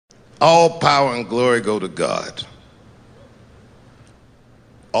All power and glory go to God.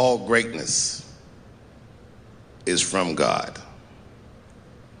 All greatness is from God.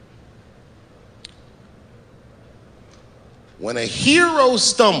 When a hero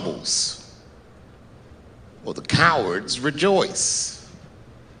stumbles, well, the cowards rejoice.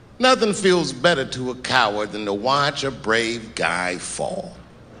 Nothing feels better to a coward than to watch a brave guy fall.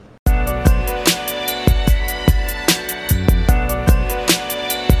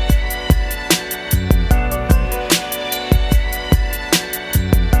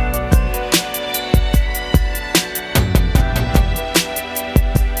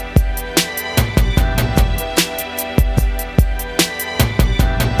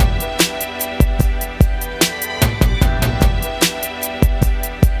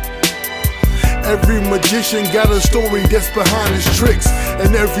 Every magician got a story that's behind his tricks,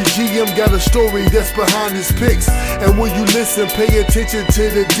 and every GM got a story that's behind his picks. And when you listen, pay attention to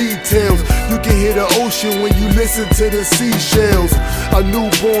the details. You can hear the ocean when you listen to the seashells. A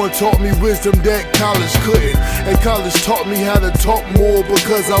newborn taught me wisdom that college couldn't, and college taught me how to talk more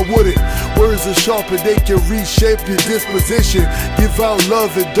because I wouldn't. Words are sharper, they can reshape your disposition. Give out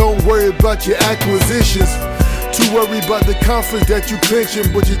love and don't worry about your acquisitions. Too worried about the conference that you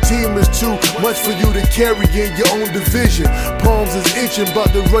clinching, but your team is too much for you to carry in your own division. Palms is itching,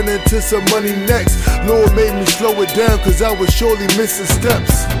 about to run into some money next. Lord made me slow it down, cause I was surely missing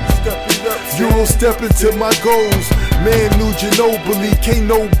steps. You don't step into my goals, man, new Ginobili, can't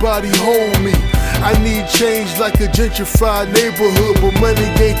nobody hold me. I need change like a gentrified neighborhood, but money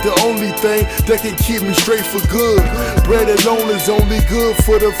ain't the only thing that can keep me straight for good. Bread alone is only good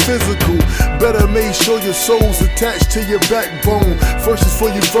for the physical. Better make sure your soul's attached to your backbone. Verses for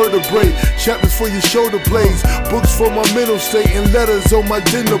your vertebrae, chapters for your shoulder blades, books for my mental state, and letters on my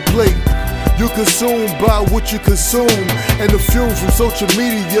dinner plate. You consume by what you consume, and the fumes from social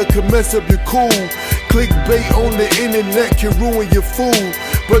media can mess up your cool. Clickbait on the internet can ruin your food,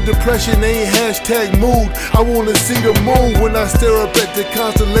 but depression ain't hashtag mood. I wanna see the moon when I stare up at the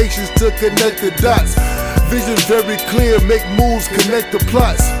constellations to connect the dots. Vision very clear, make moves, connect the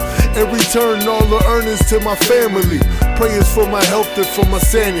plots, and return all the earnings to my family. Prayers for my health and for my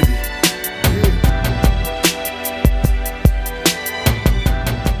sanity.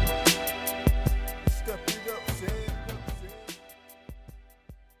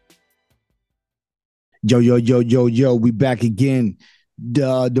 Yo, we back again.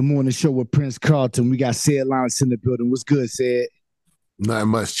 The morning show with Prince Carlton. We got Said Lines in the building. What's good, Said? Not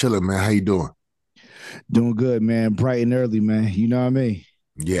much, chilling, man. How you doing? Doing good, man. Bright and early, man. You know what I mean?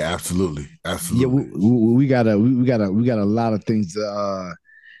 Yeah, absolutely. Yeah, we got a lot of things to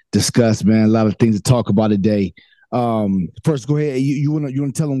discuss, man. A lot of things to talk about today. First, go ahead. You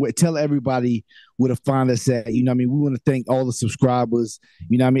wanna tell everybody where to find us at. You know what I mean? We want to thank all the subscribers.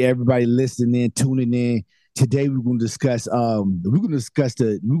 You know what I mean? Everybody listening in, tuning in. Today we're gonna discuss. We're gonna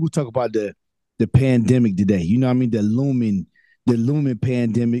talk about the pandemic today. You know what I mean? The looming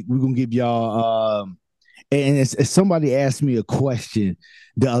pandemic. We're gonna give y'all. And as somebody asked me a question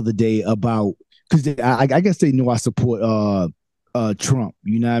the other day about, because I guess they know I support Trump.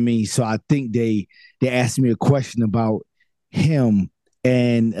 You know what I mean? So I think they asked me a question about him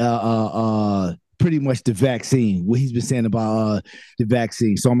and pretty much the vaccine, what he's been saying about the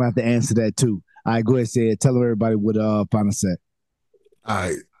vaccine. So I'm gonna have to answer that too. All right, go ahead, say it. Tell everybody what find us at. All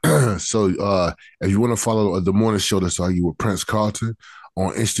right. So if you want to follow the morning show, that's Argue with Prince Carlton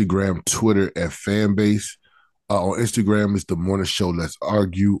on Instagram, Twitter, and Fanbase. On Instagram is the morning show Let's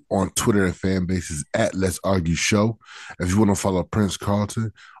Argue. On Twitter and Fanbase is at Let's Argue Show. If you want to follow Prince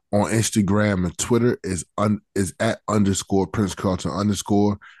Carlton on Instagram and Twitter is at _ Prince Carlton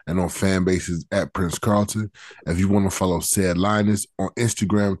 _ and on Fanbase is at Prince Carlton. If you want to follow Said Linus on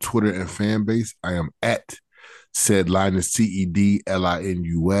Instagram, Twitter, and Fanbase, I am at Said Linus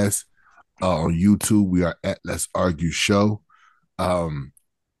CEDLINUS. On YouTube, we are at Let's Argue Show. And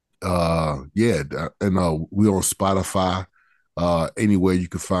we on Spotify, anywhere you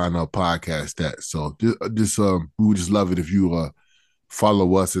can find our podcast at. So just we would just love it if you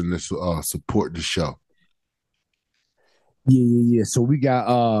follow us and this support the show. Yeah. So we got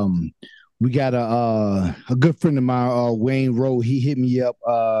a good friend of mine, Wayne Rowe. He hit me up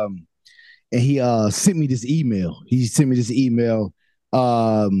and he sent me this email.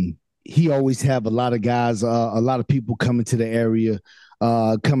 He always have a lot of guys, a lot of people coming to the area,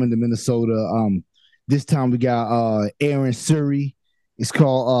 coming to Minnesota. This time we got Aaron Suri. It's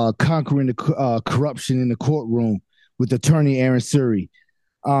called Conquering the Corruption in the Courtroom with attorney Aaron Suri.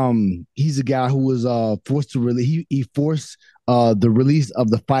 He's a guy who was forced to release. He forced the release of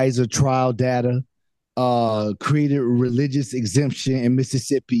the Pfizer trial data, created religious exemption in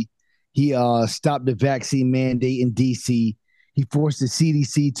Mississippi, He stopped the vaccine mandate in DC. He forced the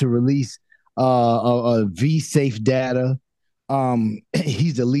CDC to release V-safe data.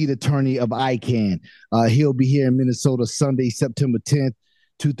 He's the lead attorney of ICANN. He'll be here in Minnesota Sunday, September 10th,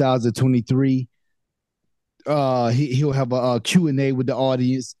 2023. He'll have a Q&A with the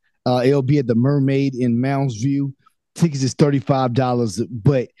audience. It'll be at the Mermaid in Mounds View. Tickets is $35.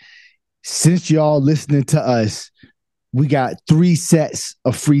 But since y'all listening to us, we got 3 sets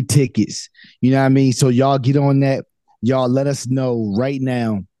of free tickets. You know what I mean? So y'all get on that. Y'all let us know right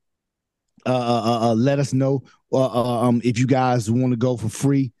now. Let us know if you guys want to go for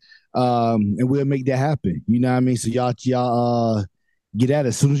free, and we'll make that happen. You know what I mean? So y'all get at it.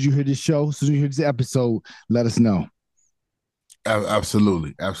 As soon as you hear this show, as soon as you hear this episode, let us know.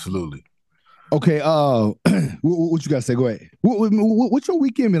 Absolutely. Okay. What you got to say? Go ahead. What's your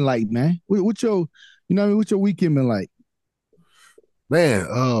weekend been like, man? What's your, you know what I mean? What's your weekend been like? Man,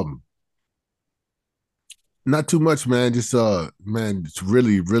 not too much, man. Just man, it's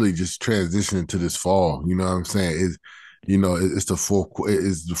really just transitioning to this fall. You know what I'm saying? It's the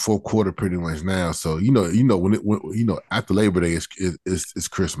fourth quarter pretty much now. So when after Labor Day it's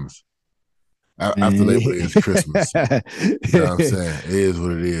Christmas. After Labor Day is Christmas. You know what I'm saying? It is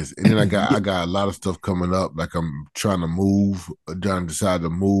what it is. And then I got a lot of stuff coming up. Like I'm trying to decide to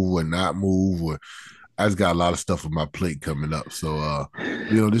move or not move, or I just got a lot of stuff on my plate coming up. So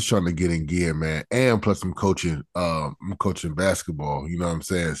just trying to get in gear, man. And plus I'm coaching basketball, you know what I'm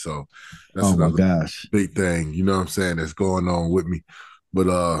saying? So that's another big thing, you know what I'm saying, that's going on with me. But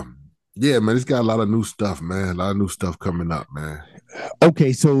yeah, man, it's got a lot of new stuff, man. A lot of new stuff coming up, man.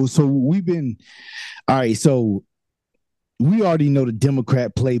 Okay, so we've been all right. So we already know the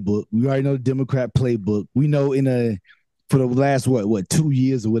Democrat playbook. We know for the last what 2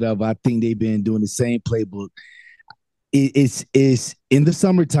 years or whatever, I think they've been doing the same playbook. It's in the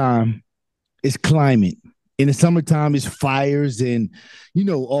summertime, it's climate. In the summertime, it's fires and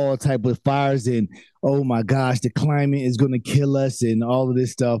all type of fires, and oh my gosh, the climate is gonna kill us and all of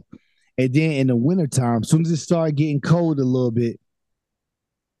this stuff. And then in the wintertime, as soon as it started getting cold a little bit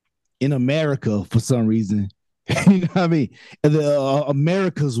in America for some reason, you know what I mean?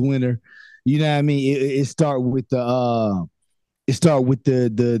 America's winter, you know what I mean? It start with the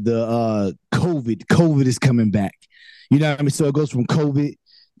COVID. COVID is coming back. You know what I mean? So it goes from COVID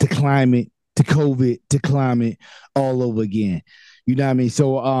to climate to COVID to climate all over again. You know what I mean?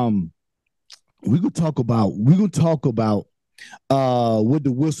 So we're gonna talk about what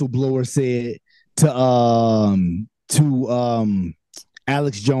the whistleblower said to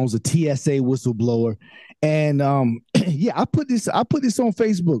Alex Jones, a TSA whistleblower. And yeah, I put this on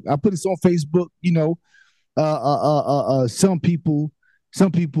Facebook.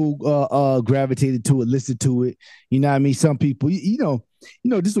 Some people gravitated to it, listened to it. You know what I mean? Some people, this is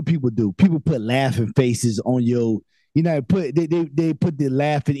what people do. People put laughing faces on your, they put the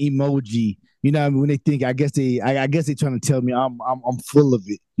laughing emoji. You know what I mean? When they think, I guess they trying to tell me I'm full of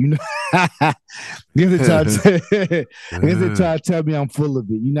it. You know, I guess they try to tell me I'm full of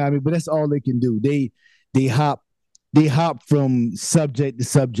it. You know what I mean? But that's all they can do. They hop from subject to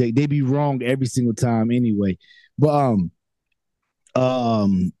subject. They be wrong every single time anyway. But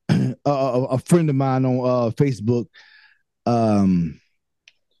a friend of mine on Facebook,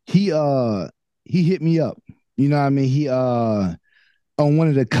 he hit me up. You know what I mean? He on one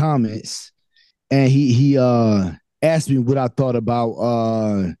of the comments, and he asked me what I thought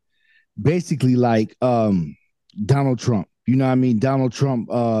about basically like Donald Trump. You know what I mean? Donald Trump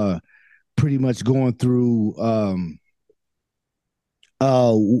pretty much going through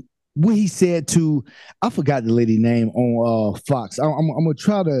what he said to, I forgot the lady name on Fox. I'm gonna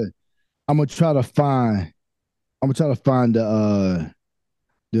try to find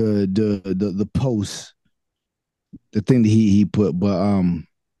the post, the thing that he put, but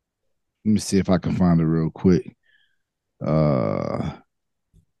let me see if I can find it real quick. Yeah,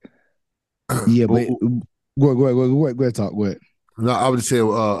 but go ahead, talk. Go ahead. No, I would say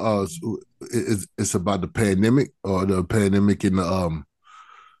it's about the pandemic, or the pandemic in the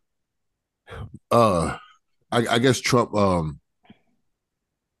I guess Trump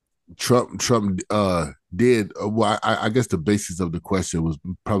did well. I guess the basis of the question was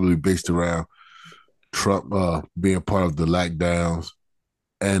probably based around Trump being part of the lockdowns,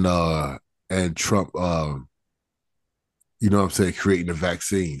 and Trump you know what I'm saying, creating the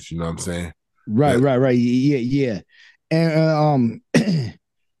vaccines, you know what I'm saying? Right. Yeah. And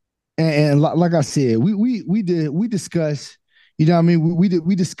and like I said, we discussed, you know what I mean?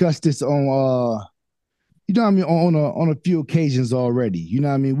 We discussed this on you know what I mean, on a few occasions already. You know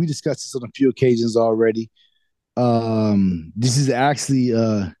what I mean? We discussed this on a few occasions already. This is actually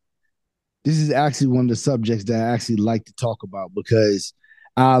this is actually one of the subjects that I actually like to talk about because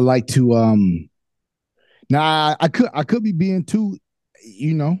I like to now I could be being too,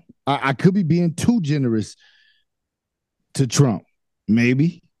 I could be being too generous to Trump,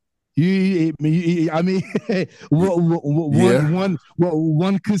 maybe. I mean, Yeah, what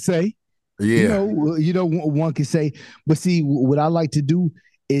one could say, yeah. one could say, but see, what I like to do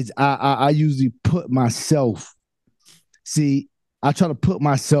is I usually put myself. See, I try to put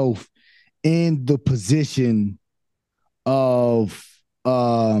myself in the position of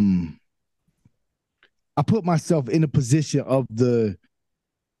I put myself in the position of the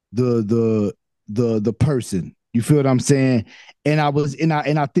the the person. You feel what I'm saying? And I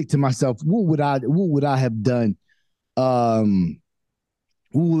think to myself, what would I have done? Um,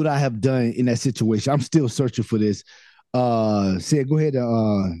 what would I have done in that situation? I'm still searching for this. Say, go ahead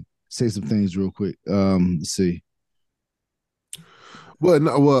and say some things real quick. Let's see. Well,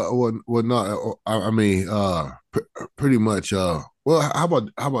 no, well, no. I mean, pretty much. Well, how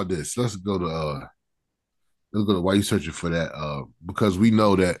about this? Let's go to why you searching for that. Because we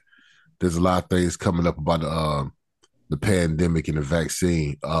know that there's a lot of things coming up about the pandemic and the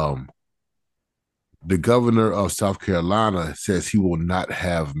vaccine. The governor of South Carolina says he will not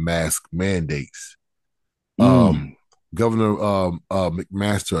have mask mandates. Um, Mm. Governor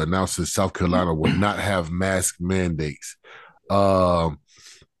McMaster announces South Carolina will not have mask mandates. Um,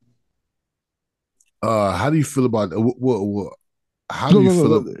 how do you feel about how do Look, you look, feel?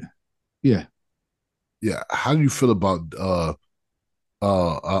 look, look. Yeah. Yeah, how do you feel about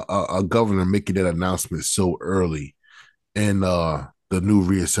a governor making that announcement so early in the new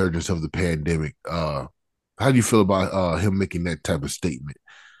resurgence of the pandemic? How do you feel about him making that type of statement?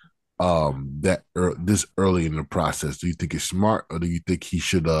 This early in the process, do you think it's smart, or do you think he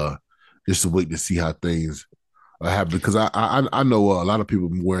should just wait to see how things happen? Because I know a lot of people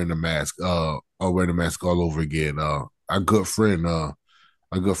wearing the mask, are wearing the mask all over again. Our good friend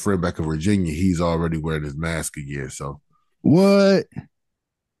back in Virginia, he's already wearing his mask again. So What?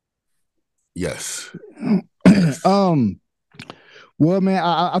 yes, yes. um. Well, man,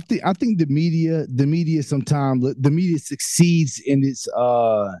 I think the media sometimes the media succeeds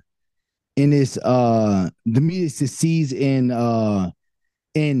the media succeeds in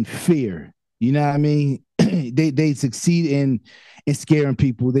fear. You know what I mean? They succeed in scaring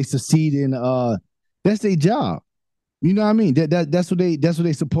people. They succeed in that's their job. You know what I mean? That's what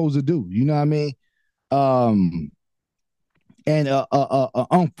they supposed to do. You know what I mean? Um and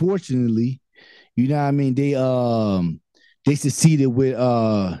unfortunately, you know what I mean, they succeeded with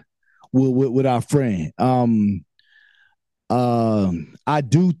our friend. I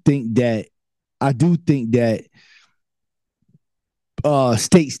do think that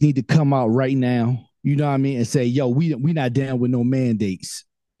states need to come out right now, you know what I mean, and say, yo, we not down with no mandates.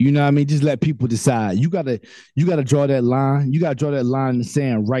 You know what I mean? Just let people decide. You gotta draw that line. You gotta draw that line in the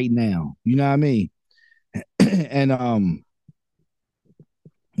sand right now. You know what I mean? and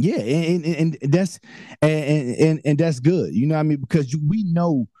yeah, and that's and that's good. You know what I mean? Because we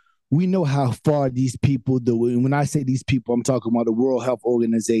know how far these people do. When I say these people, I'm talking about the World Health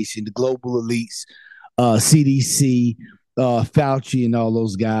Organization, the global elites, CDC, Fauci, and all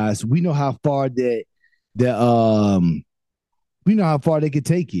those guys. We know how far that we know how far they could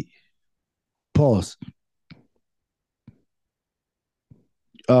take it. Pause.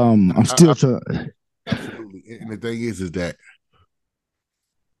 I'm still I, trying. absolutely. And the thing is that,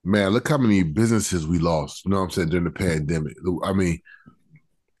 man, look how many businesses we lost. You know what I'm saying, during the pandemic.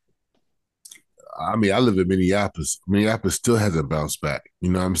 I live in Minneapolis. Minneapolis still hasn't bounced back. You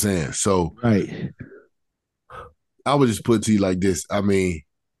know what I'm saying? So Right. I would just put it to you like this.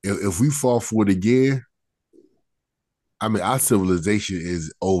 If we fall for it again, our civilization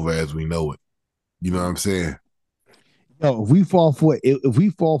is over as we know it. You know what I'm saying? Yo, if we fall for it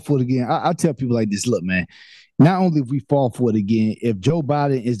again, I tell people like this: look, man. Not only if we fall for it again, if Joe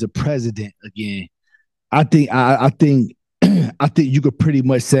Biden is the president again, I think I think you could pretty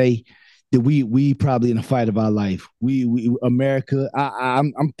much say that we probably in the fight of our life. We America.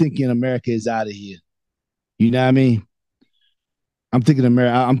 I'm thinking America is out of here. You know what I mean? I'm thinking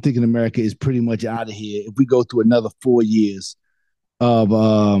America is pretty much out of here if we go through another 4 years of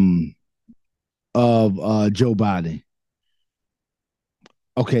Joe Biden.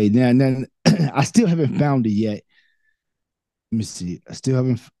 Okay, then I still haven't found it yet. Let me see. I still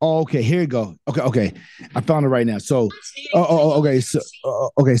haven't. Oh, okay. Here we go. Okay, okay. I found it right now. So, okay. So,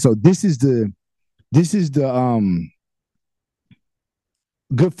 okay. So this is the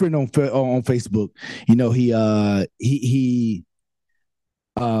good friend on Facebook. You know,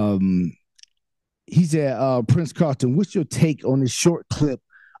 um he said, Prince Carlton, what's your take on this short clip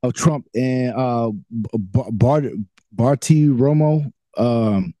of Trump and Barty Romo,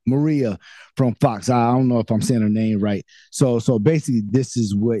 Maria from Fox. I don't know if I'm saying her name right. So basically, this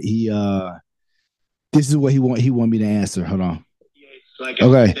is what he want me to answer. Hold on.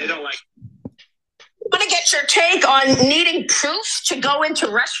 Okay. They don't like. I want to get your take on needing proof to go into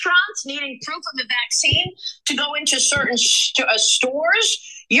restaurants, needing proof of the vaccine to go into certain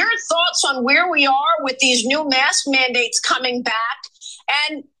stores. Your thoughts on where we are with these new mask mandates coming back.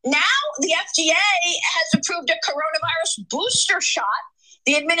 And now the FDA has approved a coronavirus booster shot.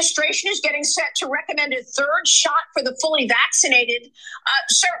 The administration is getting set to recommend a third shot for the fully vaccinated.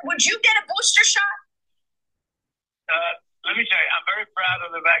 Sir, would you get a booster shot? Let me tell you, I'm very proud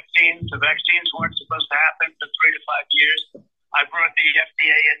of the vaccines. The vaccines weren't supposed to happen for 3 to 5 years. I brought the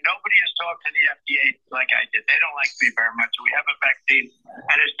FDA in. Nobody has talked to the FDA like I did. They don't like me very much. We have a vaccine,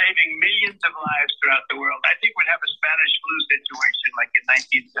 and it's saving millions of lives throughout the world. I think we'd have a Spanish flu situation like in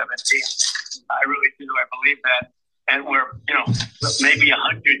 1917. I really do. I believe that. And we're, maybe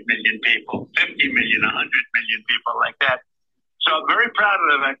 100 million people, 50 million, 100 million people like that. So I'm very proud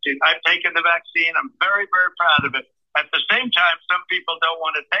of the vaccine. I've taken the vaccine. I'm very, very proud of it. At the same time, some people don't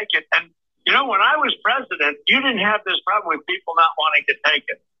want to take it. And, when I was president, you didn't have this problem with people not wanting to take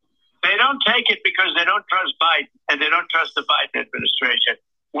it. They don't take it because they don't trust Biden and they don't trust the Biden administration.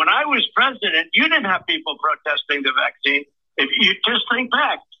 When I was president, you didn't have people protesting the vaccine. If you just think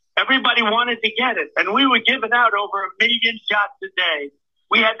back, everybody wanted to get it. And we were giving out over 1 million shots a day.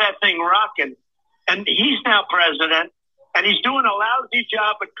 We had that thing rocking. And he's now president. And he's doing a lousy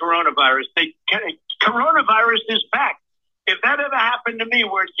job with coronavirus. Coronavirus is back. If that ever happened to me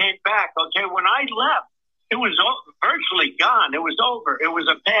where it came back, okay, when I left, it was virtually gone. It was over. It was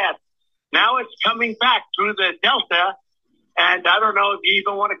a path. Now it's coming back through the Delta. And I don't know if you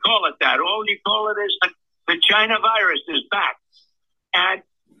even want to call it that. All you call it is the China virus is back. And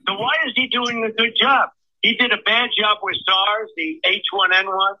so why is he doing a good job? He did a bad job with SARS, the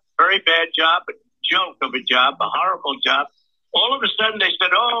H1N1, very bad job, a joke of a job, a horrible job. All of a sudden they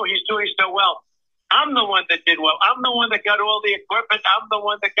said, oh, he's doing so well. I'm the one that did well. I'm the one that got all the equipment. I'm the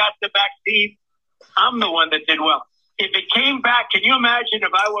one that got the vaccine. I'm the one that did well. If it came back, can you imagine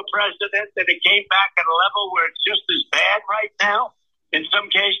if I were president that it came back at a level where it's just as bad right now in some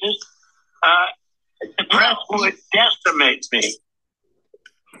cases? The press would decimate me.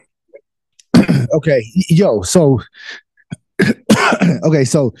 Okay,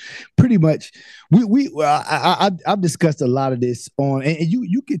 so pretty much I've discussed a lot of this on, and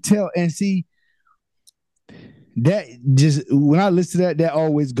you could tell and see that just when I listen to that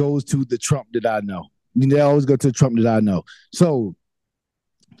always goes to the Trump that I know. They always go to the Trump that I know. So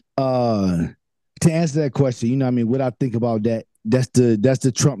to answer that question, what I think about that, that's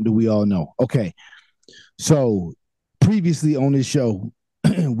the Trump that we all know. Okay. So previously on this show,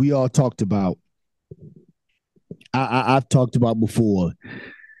 we all talked about, I've talked about before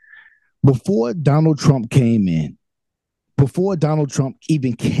Donald Trump came in, before Donald Trump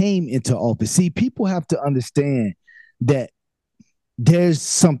even came into office. See, people have to understand that there's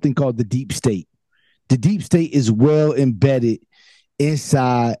something called the deep state. The deep state is well embedded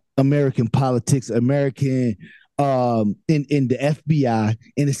inside American politics, in the FBI,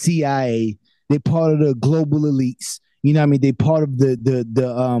 in the CIA. They're part of the global elites. They're part of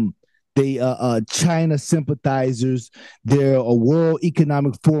the China sympathizers. They're a World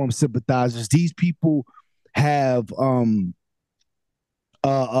Economic Forum sympathizers. These people have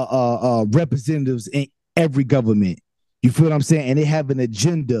representatives in every government. You feel what I'm saying? And they have an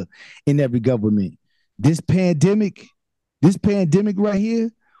agenda in every government. This pandemic right here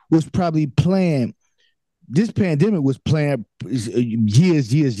was probably planned. This pandemic was planned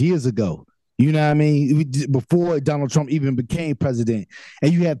years ago. You know what I mean? Before Donald Trump even became president.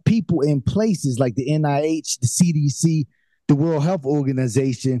 And you have people in places like the NIH, the CDC, the World Health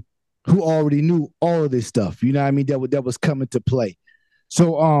Organization, who already knew all of this stuff. You know what I mean? That was coming to play.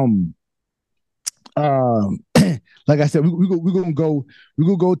 So, like I said, we're gonna go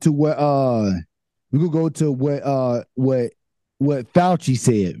to what Fauci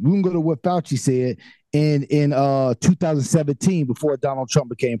said. We're gonna go to what Fauci said in 2017 before Donald Trump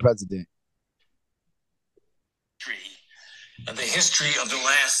became president. The history of the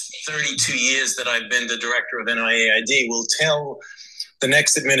last 32 years that I've been the director of NIAID will tell the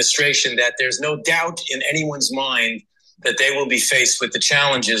next administration that there's no doubt in anyone's mind that they will be faced with the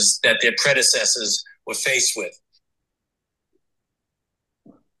challenges that their predecessors were faced with.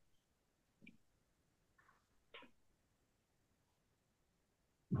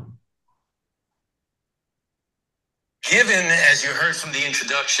 Given, as you heard from the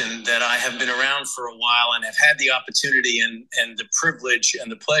introduction, that I have been around for a while and have had the opportunity and the privilege and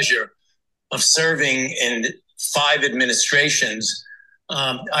the pleasure of serving in 5 administrations,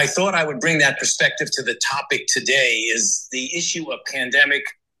 I thought I would bring that perspective to the topic today, is the issue of pandemic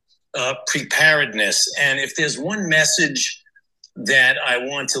preparedness. And if there's one message that I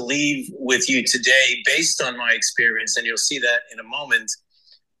want to leave with you today, based on my experience, and you'll see that in a moment,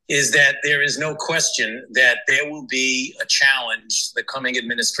 is that there is no question that there will be a challenge, the coming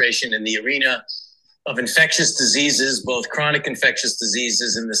administration, in the arena of infectious diseases, both chronic infectious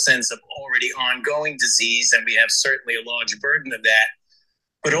diseases in the sense of already ongoing disease, and we have certainly a large burden of that,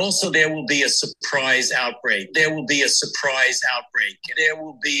 but also there will be a surprise outbreak. There will be a surprise outbreak. There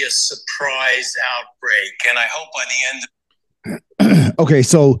will be a surprise outbreak. And I hope by the end okay,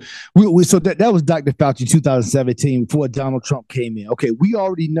 so so that was Dr. Fauci 2017 before Donald Trump came in. Okay, we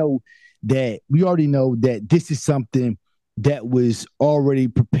already know that this is something that was already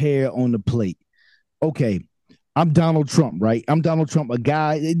prepared on the plate. Okay, I'm Donald Trump, right? I'm Donald Trump, a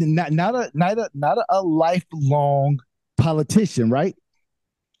guy, not a lifelong politician, right?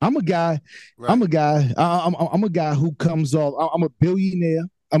 I'm a guy. Right. I'm a guy who comes off. I'm a billionaire.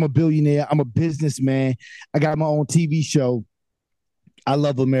 I'm a businessman. I got my own TV show. I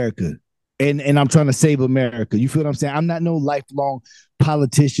love America, and I'm trying to save America. You feel what I'm saying? I'm not no lifelong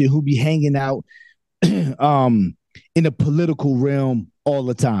politician who be hanging out in the political realm all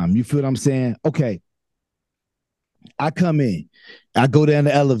the time. You feel what I'm saying? Okay. I come in. I go down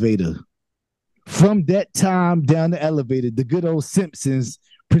the elevator. From that time down the elevator, the good old Simpsons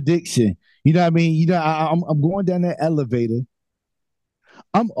prediction. You know what I mean? You know, I'm going down that elevator.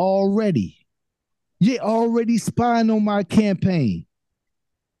 I'm already spying on my campaign.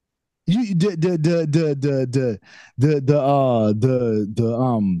 The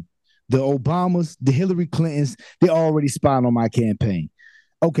Obamas, the Hillary Clintons, they already spying on my campaign.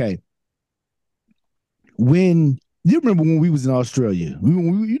 Okay. When you remember when we was in Australia,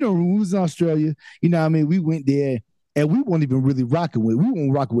 when we was in Australia, you know what I mean? We went there and we weren't even really rocking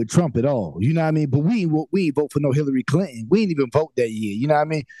with Trump at all. You know what I mean? But we ain't vote for no Hillary Clinton. We ain't even vote that year. You know what I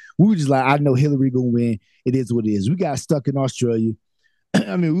mean? We were just like, I know Hillary gonna win. It is what it is. We got stuck in Australia.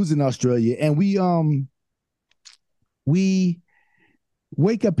 I mean, we was in Australia, and we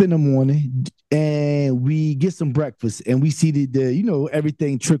wake up in the morning and we get some breakfast, and we see the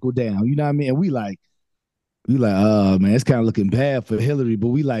everything trickle down. You know what I mean? And we like, oh man, it's kind of looking bad for Hillary, but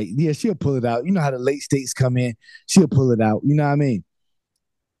we like, yeah, she'll pull it out. You know how the late states come in, she'll pull it out. You know what I mean?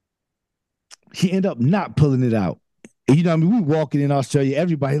 She ended up not pulling it out. You know what I mean? We walking in Australia,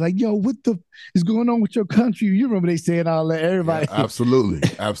 everybody like, yo, what the is going on with your country? You remember they saying all that, everybody. Yeah,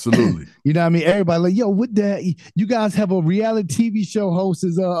 absolutely. You know what I mean? Everybody like, yo, what the, you guys have a reality TV show host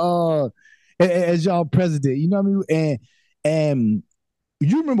as y'all president. You know what I mean? And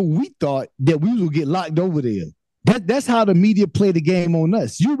you remember we thought that we would get locked over there. That's how the media played the game on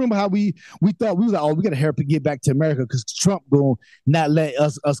us. You remember how we thought we was like, oh, we got to hurry up and get back to America because Trump gonna not let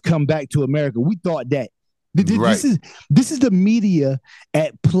us come back to America. We thought that. Right. This is the media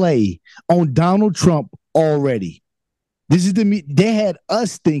at play on Donald Trump already. They had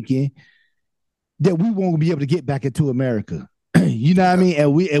us thinking that we won't be able to get back into America. You know what I mean?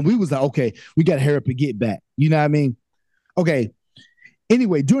 And we was like, okay, we got to hurry up and get back. You know what I mean? Okay.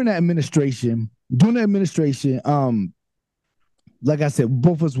 Anyway, during that administration, like I said,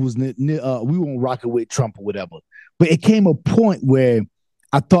 both of us was we weren't rocking with Trump or whatever. But it came a point where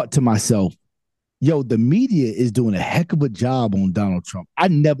I thought to myself, yo, the media is doing a heck of a job on Donald Trump. I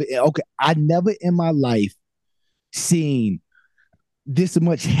never in my life seen this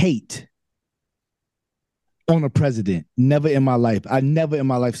much hate on a president. Never in my life. I never in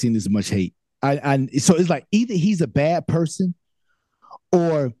my life seen this much hate. So it's like either he's a bad person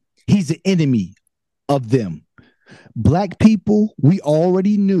or he's an enemy of them. Black people, we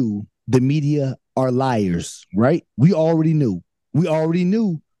already knew the media are liars, right? We already knew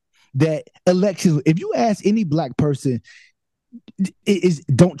that elections, if you ask any black person,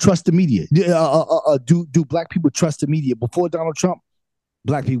 don't trust the media. Do black people trust the media? Before Donald Trump,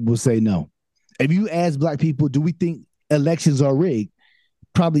 black people will say no. If you ask black people, do we think elections are rigged?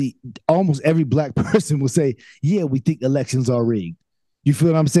 Probably almost every black person will say, yeah, we think elections are rigged. You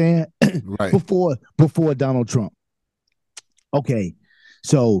feel what I'm saying? Right. Before Donald Trump. Okay.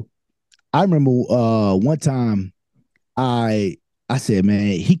 So I remember one time I said,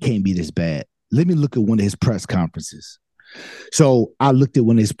 man, he can't be this bad. Let me look at one of his press conferences. So I looked at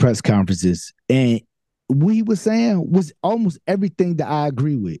one of his press conferences, and what he was saying was almost everything that I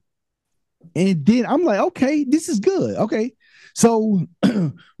agree with. And then I'm like, okay, this is good. Okay. So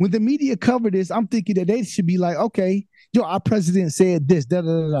when the media covered this, I'm thinking that they should be like, okay, Yo, our president said this, da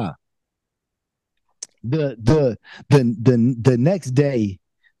da da da. The next day,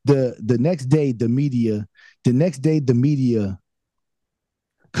 the next day, the media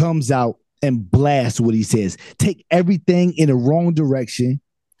comes out and blasts what he says. Take everything in the wrong direction.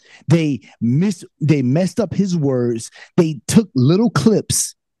 They messed up his words. They took little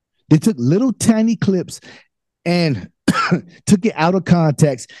clips. They took little tiny clips and took it out of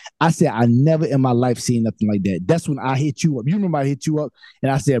context. I said, I never in my life seen nothing like that. That's when I hit you up. You remember I hit you up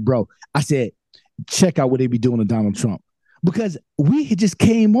and I said, bro, check out what they be doing to Donald Trump. Because we had just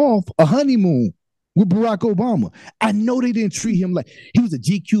came off a honeymoon with Barack Obama. I know they didn't treat him like he was a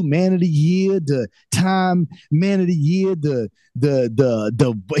GQ Man of the Year, the Time Man of the Year, the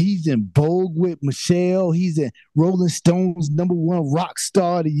he's in Vogue with Michelle, he's in Rolling Stone's #1 rock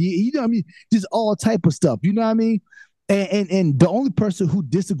star of the year. You know what I mean? Just all type of stuff. You know what I mean? And the only person who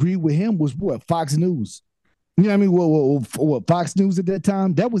disagreed with him was what? Fox News. You know what I mean? What Fox News at that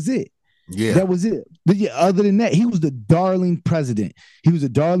time? That was it. Yeah. That was it. But yeah, other than that, he was the darling president. He was a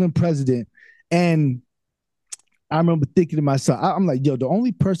darling president. And I remember thinking to myself, I'm like, yo, the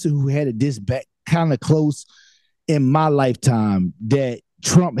only person who had it this back kind of close in my lifetime that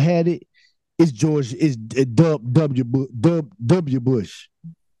Trump had it is W. Bush.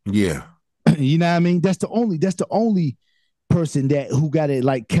 Yeah. You know what I mean? That's the only person who got it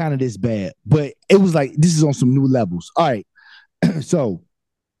like kind of this bad. But it was like, this is on some new levels. All right. So,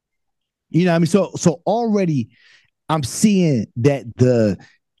 you know what I mean? So already I'm seeing that the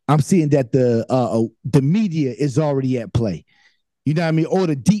media is already at play. You know what I mean? Or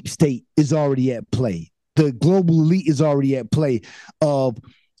the deep state is already at play. The global elite is already at play of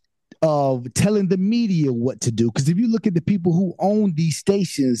telling the media what to do. Because if you look at the people who own these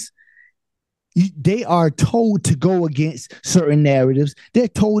stations, they are told to go against certain narratives. They're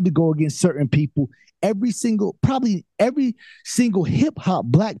told to go against certain people. Probably every single hip hop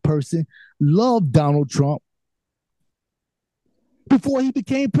black person loved Donald Trump before he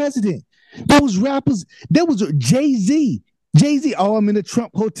became president. There was rappers. There was Jay-Z. Oh, I'm in the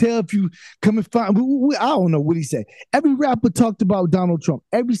Trump hotel. If you come and find me, I don't know what he said. Every rapper talked about Donald Trump.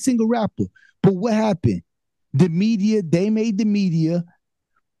 Every single rapper. But what happened? The media, they made the media.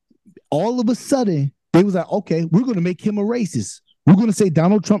 All of a sudden, they was like, okay, we're going to make him a racist. We're going to say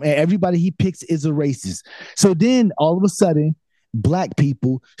Donald Trump and everybody he picks is a racist. So then all of a sudden, black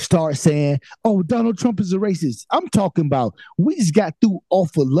people start saying, oh, Donald Trump is a racist. I'm talking about we just got through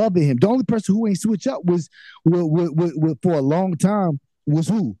off of loving him. The only person who ain't switch up was for a long time was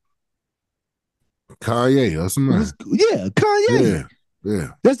who? Kanye or somebody. Yeah, Kanye.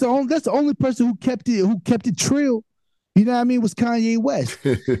 Yeah. That's the only person who kept it trill. You know what I mean? Was Kanye West.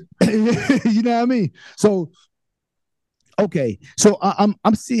 You know what I mean? So okay. So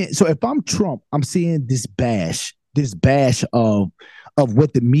I'm seeing, so if I'm Trump, I'm seeing this bash of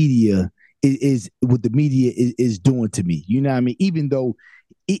what the media is doing to me. You know what I mean? Even though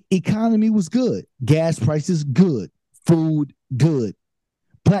economy was good, gas prices good, food good,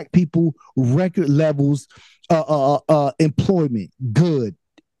 black people record levels, employment good.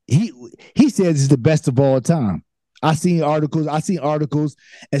 He says it's the best of all time. I seen articles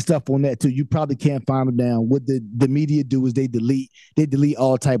and stuff on that too. You probably can't find them now. What the media do is they delete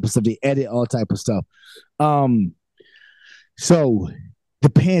all type of stuff. They edit all type of stuff. So the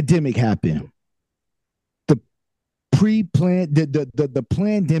pandemic happened. The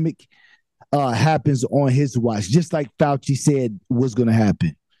pandemic happens on his watch, just like Fauci said was going to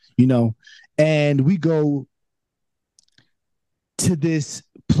happen, you know. And we go to this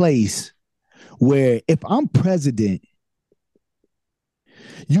place where if I'm president,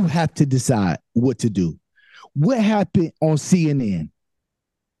 you have to decide what to do. What happened on CNN?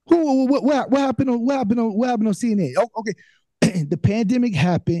 What happened on CNN? Oh, okay. The pandemic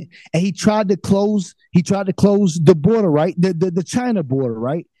happened and he tried to close the border, right? The China border,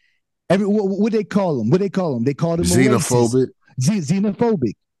 right? What they call him? They called him xenophobic.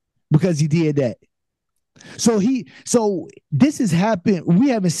 Xenophobic because he did that. So this has happened. We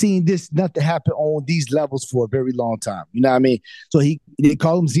haven't seen nothing happen on these levels for a very long time. You know what I mean? So they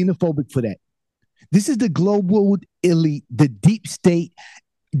call him xenophobic for that. This is the global elite, the deep state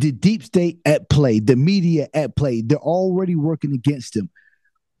at play, the media at play. They're already working against him.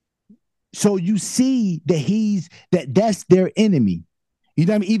 So you see that that's their enemy. You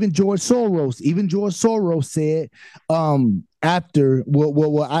know what I mean? Even George Soros said after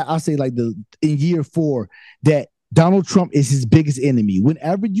I'll say like in year 4 that Donald Trump is his biggest enemy.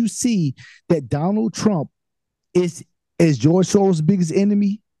 Whenever you see that Donald Trump is George Soros' biggest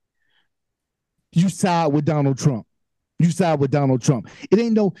enemy, you side with Donald Trump. You side with Donald Trump. It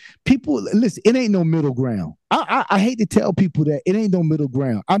ain't no people. Listen, it ain't no middle ground. I hate to tell people that it ain't no middle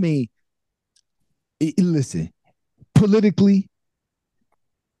ground. I mean, listen, politically,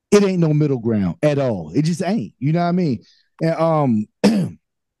 it ain't no middle ground at all. It just ain't. You know what I mean? And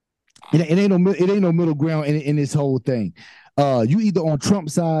it ain't no middle ground in this whole thing. You either on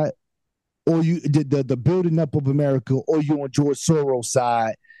Trump's side, or you the building up of America, or you on George Soros'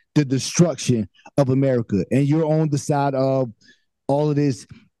 side, the destruction of America, and you're on the side of all of this.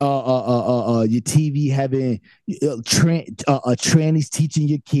 Your TV having trannies teaching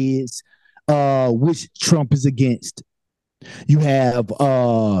your kids, which Trump is against. You have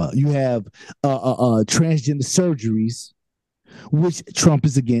transgender surgeries, which Trump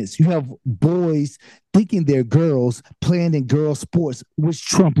is against. You have boys thinking they're girls playing in girl sports, which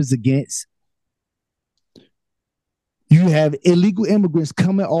Trump is against. You have illegal immigrants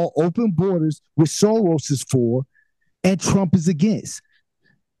coming, all open borders, which Soros is for, and Trump is against.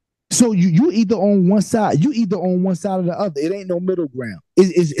 So you either on one side, or the other. It ain't no middle ground.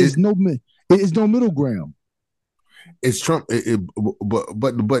 It's no middle ground. It's Trump,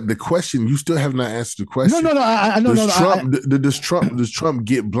 but the question, you still have not answered the question. No. Does Trump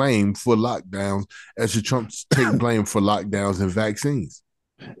get blamed for lockdowns, as should Trump take blame for lockdowns and vaccines?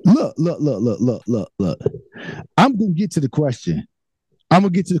 Look. I'm gonna get to the question.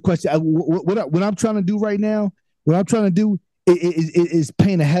 What I'm trying to do right now, is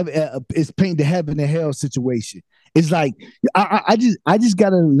paint the heaven and hell situation. It's like I just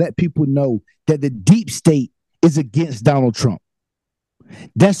gotta let people know that the deep state is against Donald Trump.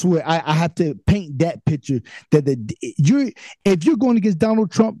 That's where I have to paint that picture. That if you're going against Donald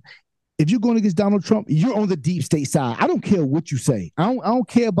Trump, you're on the deep state side. I don't care what you say. I don't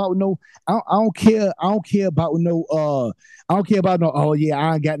care about no. I don't care about no. Oh yeah,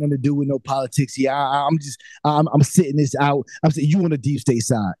 I ain't got nothing to do with no politics. Yeah, I'm sitting this out. I'm saying you on the deep state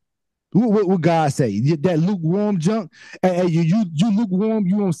side. What God say? That lukewarm junk. Hey, you lukewarm.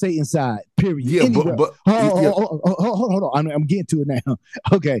 You on Satan's side. Period. Yeah, anyway, but hold on. I'm getting to it now.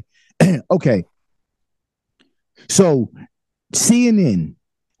 Okay, okay. So CNN.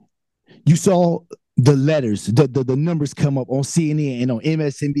 You saw the letters, the numbers come up on CNN and on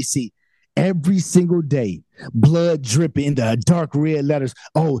MSNBC every single day, blood dripping in the dark red letters.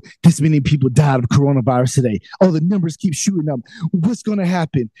 Oh, this many people died of coronavirus today. Oh, the numbers keep shooting up. What's going to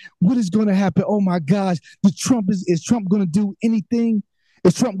happen? What is going to happen? Oh my gosh, is Trump going to do anything?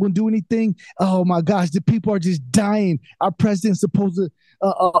 Is Trump going to do anything? Oh my gosh, the people are just dying. Our president's supposed to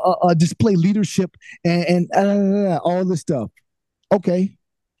display leadership and all this stuff. Okay.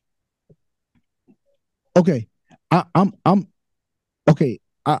 I'm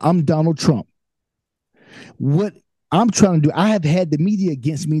Donald Trump. What I'm trying to do, I have had the media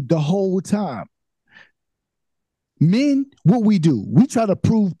against me the whole time. Men, what we do, we try to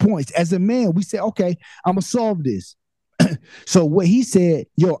prove points. As a man, we say, okay, I'm gonna solve this. So what he said,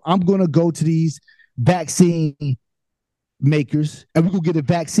 I'm gonna go to these vaccine makers and we're gonna get a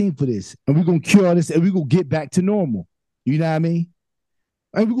vaccine for this, and we're gonna cure this, and we're gonna get back to normal. You know what I mean?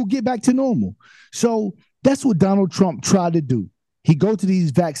 And we're gonna get back to normal. So that's what Donald Trump tried to do. He go to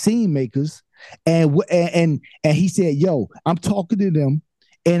these vaccine makers and he said, "Yo, I'm talking to them,"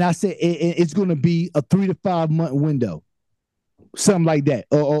 and I said it's gonna be a 3 to 5 month window, something like that.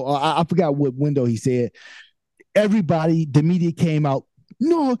 Or I forgot what window he said. Everybody, the media came out.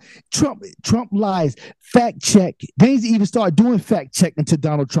 No, Trump lies. Fact check. They didn't even start doing fact checking to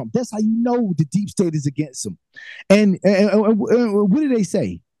Donald Trump. That's how you know the deep state is against him. And what did they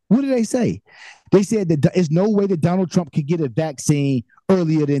say? They said that there's no way that Donald Trump could get a vaccine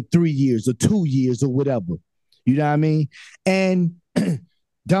earlier than 3 years or 2 years or whatever. You know what I mean? And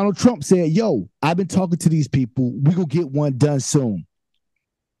Donald Trump said, "Yo, I've been talking to these people. We're going to get one done soon."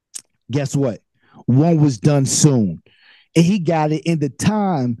 Guess what? One was done soon. And he got it in the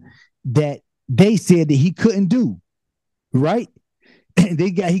time that they said that he couldn't do, right?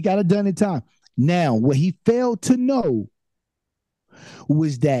 He got it done in time. Now, what he failed to know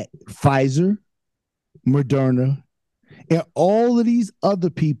was that Pfizer, Moderna, and all of these other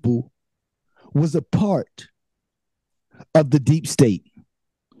people was a part of the deep state.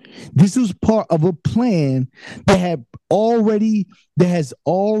 This was part of a plan that has already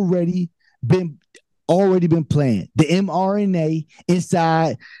been planned. The mRNA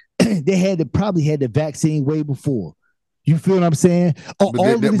inside, they probably had the vaccine way before. You feel what I'm saying?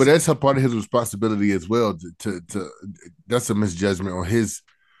 But that's a part of his responsibility as well. To that's a misjudgment on his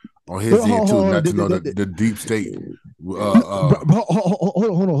end too, not to know the deep state. Hold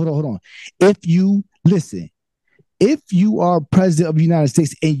on. If you are president of the United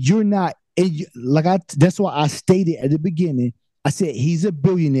States and you're not that's why I stated at the beginning. I said he's a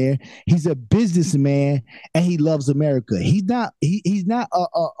billionaire, he's a businessman, and he loves America. He's not a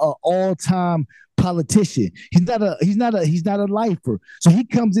all-time politician. He's not a lifer. So he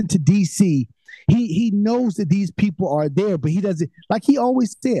comes into DC. He knows that these people are there, but he doesn't, like he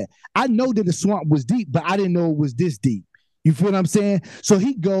always said, I know that the swamp was deep, but I didn't know it was this deep. You feel what I'm saying? So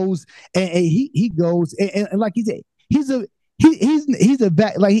he goes and he goes and like he said, he's a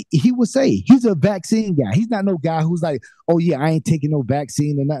like he would say he's a vaccine guy. He's not no guy who's like, oh yeah, I ain't taking no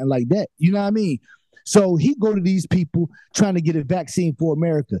vaccine or nothing like that. You know what I mean? So he go to these people trying to get a vaccine for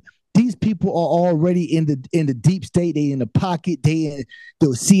America. These people are already in the deep state. They in the pocket. They in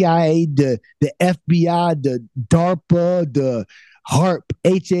the CIA, the FBI, the DARPA, the HARP,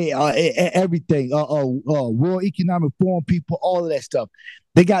 everything. World Economic Forum people, all of that stuff.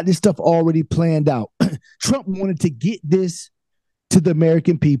 They got this stuff already planned out. Trump wanted to get this to the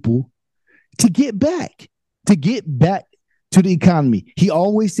American people to get back to the economy. He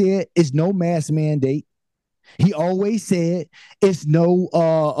always said it's no mask mandate. He always said it's no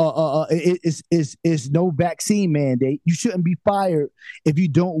it's no vaccine mandate. You shouldn't be fired if you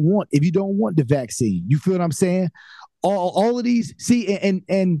don't want the vaccine. You feel what I'm saying? All of these, see,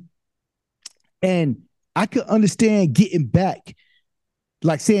 and I could understand getting back,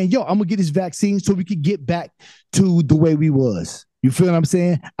 like saying, yo, I'm gonna get this vaccine so we could get back to the way we was. You feel what I'm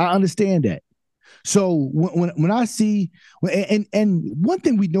saying? I understand that. So when I see and one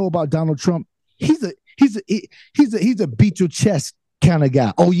thing we know about Donald Trump, he's a beat your chest kind of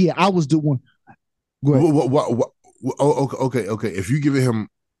guy. Oh yeah, I was the one. Go ahead. Okay. If you give him,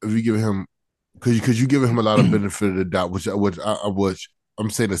 because you give him a lot of benefit of the doubt, which I'm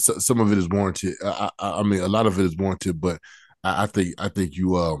saying that some of it is warranted. I mean, a lot of it is warranted, but I think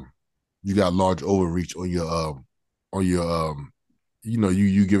you got large overreach on your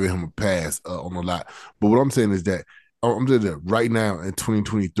you giving him a pass on a lot. But what I'm saying is that I'm saying that right now in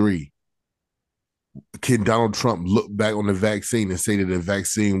 2023. Can Donald Trump look back on the vaccine and say that the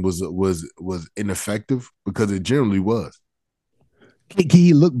vaccine was ineffective? Because it generally was. Can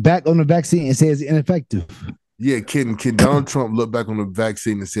he look back on the vaccine and say it's ineffective? Yeah, can Donald Trump look back on the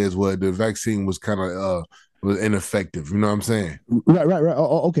vaccine and says, well, the vaccine was kind of was ineffective? You know what I'm saying? Right.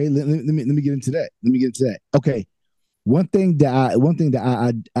 Okay, let me get into that. Okay, one thing that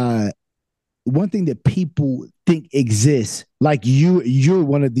people think exists, like you're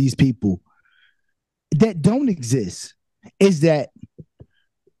one of these people that don't exist, is that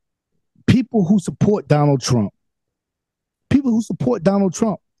people who support Donald Trump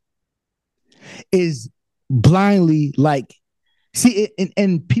is blindly like, see,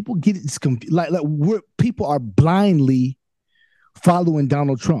 and people get it like people are blindly following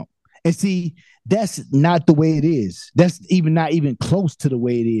Donald Trump. And see, that's not the way it is. That's not even close to the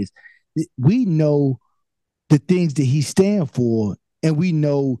way it is. We know the things that he stands for, and we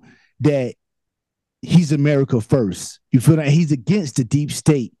know that he's America first. You feel that? He's against the deep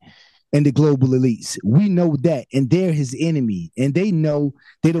state and the global elites. We know that, and they're his enemy, and they know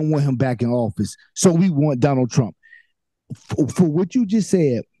they don't want him back in office. So we want Donald Trump. For what you just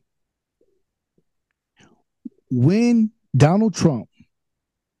said, when Donald Trump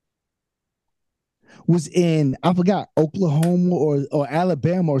was in, I forgot, Oklahoma or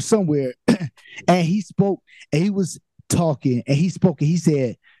Alabama or somewhere, and he spoke, and he was talking, and he spoke, and he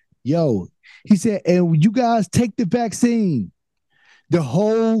said, yo, he said, and you guys take the vaccine. The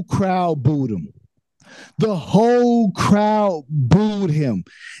whole crowd booed him. The whole crowd booed him.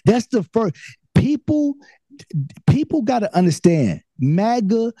 That's the first. People got to understand,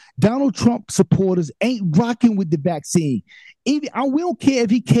 MAGA, Donald Trump supporters ain't rocking with the vaccine. We don't care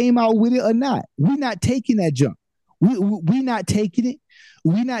if he came out with it or not. We're not taking that junk. We not taking it.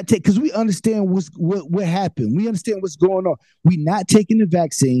 We not take, because we understand what happened. We understand what's going on. We not taking the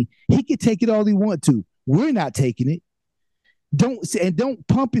vaccine. He can take it all he want to. We're not taking it. Don't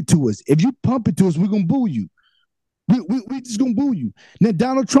pump it to us. If you pump it to us, we're gonna boo you. We just gonna boo you. Now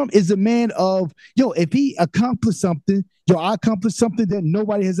Donald Trump is a man of, yo, if he accomplished something, I accomplished something that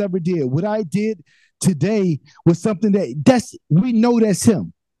nobody has ever did. What I did today was something we know that's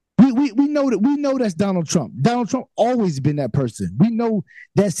him. We know that's Donald Trump. Donald Trump always been that person. We know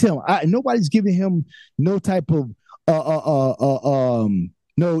that's him. Nobody's giving him no type of no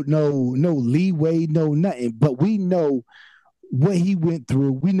leeway, no nothing. But we know what he went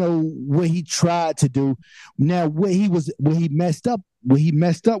through. We know what he tried to do. Now, what he messed up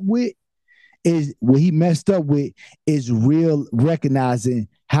with is real recognizing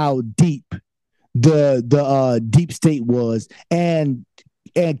how deep the deep state was, and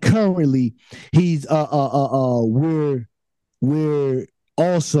currently he's we're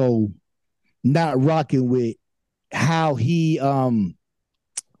also not rocking with how he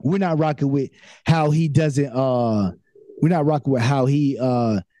we're not rocking with how he doesn't we're not rocking with how he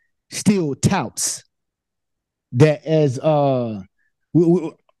still touts that as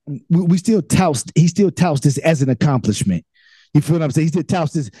we still touts he still touts this as an accomplishment. You feel what I'm saying? He still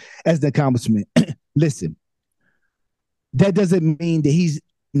touts this as an accomplishment. Listen, that doesn't mean that he's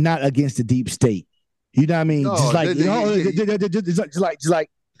not against the deep state. You know what I mean? No, just like just like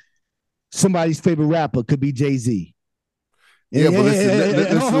somebody's favorite rapper could be Jay-Z. Yeah, but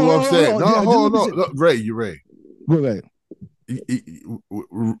listen to what I'm saying. No, hold on. No, Ray, you're right. Right.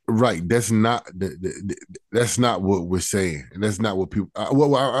 Right. That's not what we're saying, and that's not what people.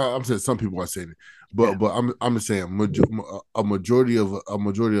 I'm saying some people are saying it, but I'm just saying a majority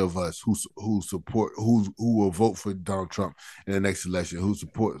of us who support who will vote for Donald Trump in the next election, who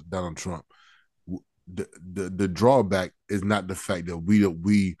supports Donald Trump. The drawback is not the fact that we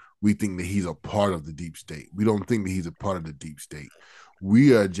think that he's a part of the deep state. We don't think that he's a part of the deep state.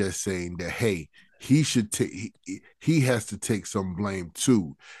 We are just saying that, hey, he should take he has to take some blame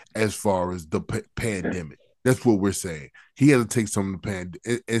too, as far as the pandemic. That's what we're saying. He has to take some of the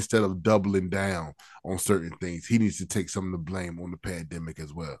pandemic instead of doubling down on certain things. He needs to take some of the blame on the pandemic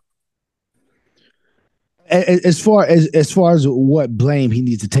as well. As far as what blame he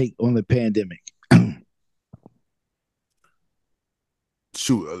needs to take on the pandemic.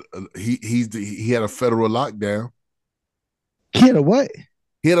 Shoot, he had a federal lockdown. He had a what?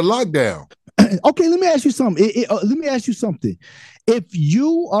 He had a lockdown. Okay, let me ask you something. Let me ask you something. If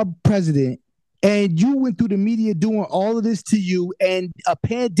you are president and you went through the media doing all of this to you, and a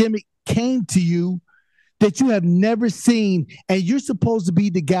pandemic came to you that you have never seen, and you're supposed to be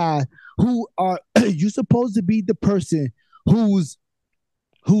the guy who are you're supposed to be the person who's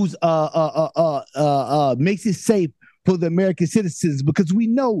makes it safe for the American citizens, because we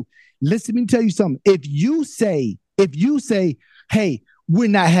know, listen, let me tell you something. If you say, hey, we're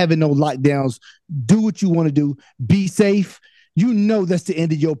not having no lockdowns, do what you want to do, be safe, you know that's the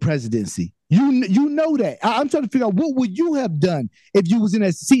end of your presidency. You know that. I'm trying to figure out what would you have done if you was in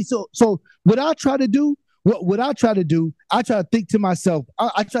that seat. So what I try to do, I try to think to myself,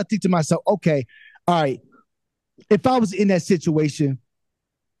 okay, all right, if I was in that situation,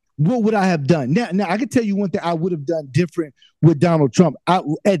 what would I have done? Now I can tell you one thing I would have done different with Donald Trump.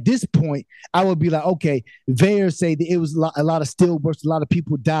 At this point, I would be like, okay, VAERS say that it was a lot of stillbirths, a lot of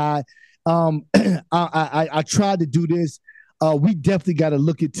people died. I tried to do this. We definitely got to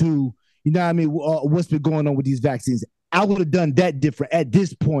look into, you know what I mean, what's been going on with these vaccines. I would have done that different at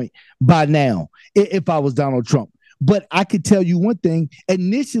this point by now if I was Donald Trump. But I could tell you one thing.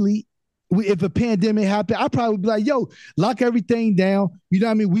 Initially, if a pandemic happened, I probably would be like, yo, lock everything down. You know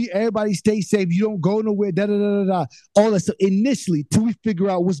what I mean? Everybody stay safe. You don't go nowhere, all that stuff initially till we figure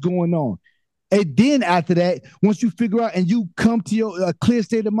out what's going on. And then after that, once you figure out and you come to your clear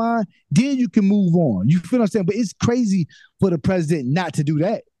state of mind, then you can move on. You feel what I'm saying? But it's crazy for the president not to do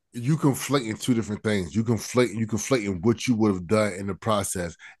that. You conflating two different things. You conflating what you would have done in the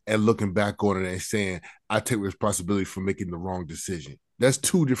process and looking back on it and saying, I take responsibility for making the wrong decision. That's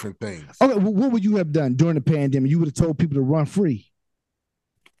two different things. Okay, well, what would you have done during the pandemic? You would have told people to run free.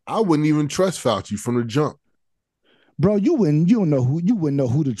 I wouldn't even trust Fauci from the jump. Bro, you wouldn't know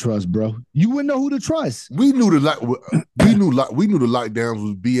who to trust, bro. You wouldn't know who to trust. We knew the lockdowns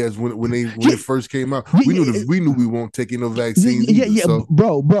was BS when they first came out. We knew we won't take no vaccines. So.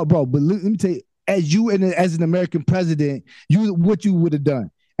 Bro. But let me tell you, as an American president, what you would have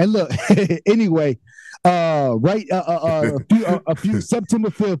done. And look, anyway, a few September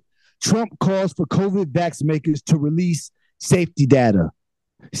 5th, Trump calls for COVID vax makers to release safety data.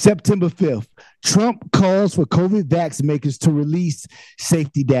 September 5th, Trump calls for COVID vax makers to release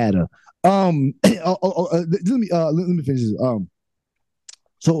safety data. Let me finish this.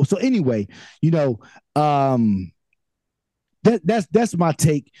 So anyway, you know, that's my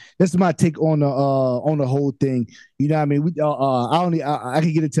take. That's my take on the whole thing. You know what I mean? I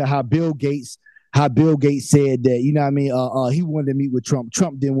can get into how Bill Gates said that, you know what I mean, he wanted to meet with Trump.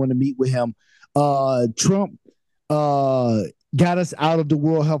 Trump didn't want to meet with him. Trump got us out of the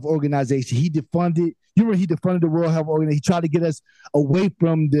World Health Organization. He defunded the World Health Organization. He tried to get us away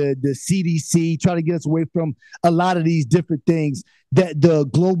from the CDC, tried to get us away from a lot of these different things that the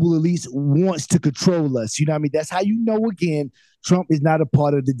global elites wants to control us. You know what I mean? That's how you know, again, Trump is not a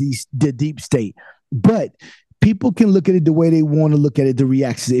part of the deep state. But people can look at it the way they want to look at it, the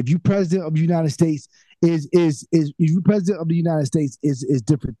reaction. If you president of the United States is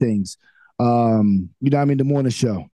different things. You know what I mean? The morning show.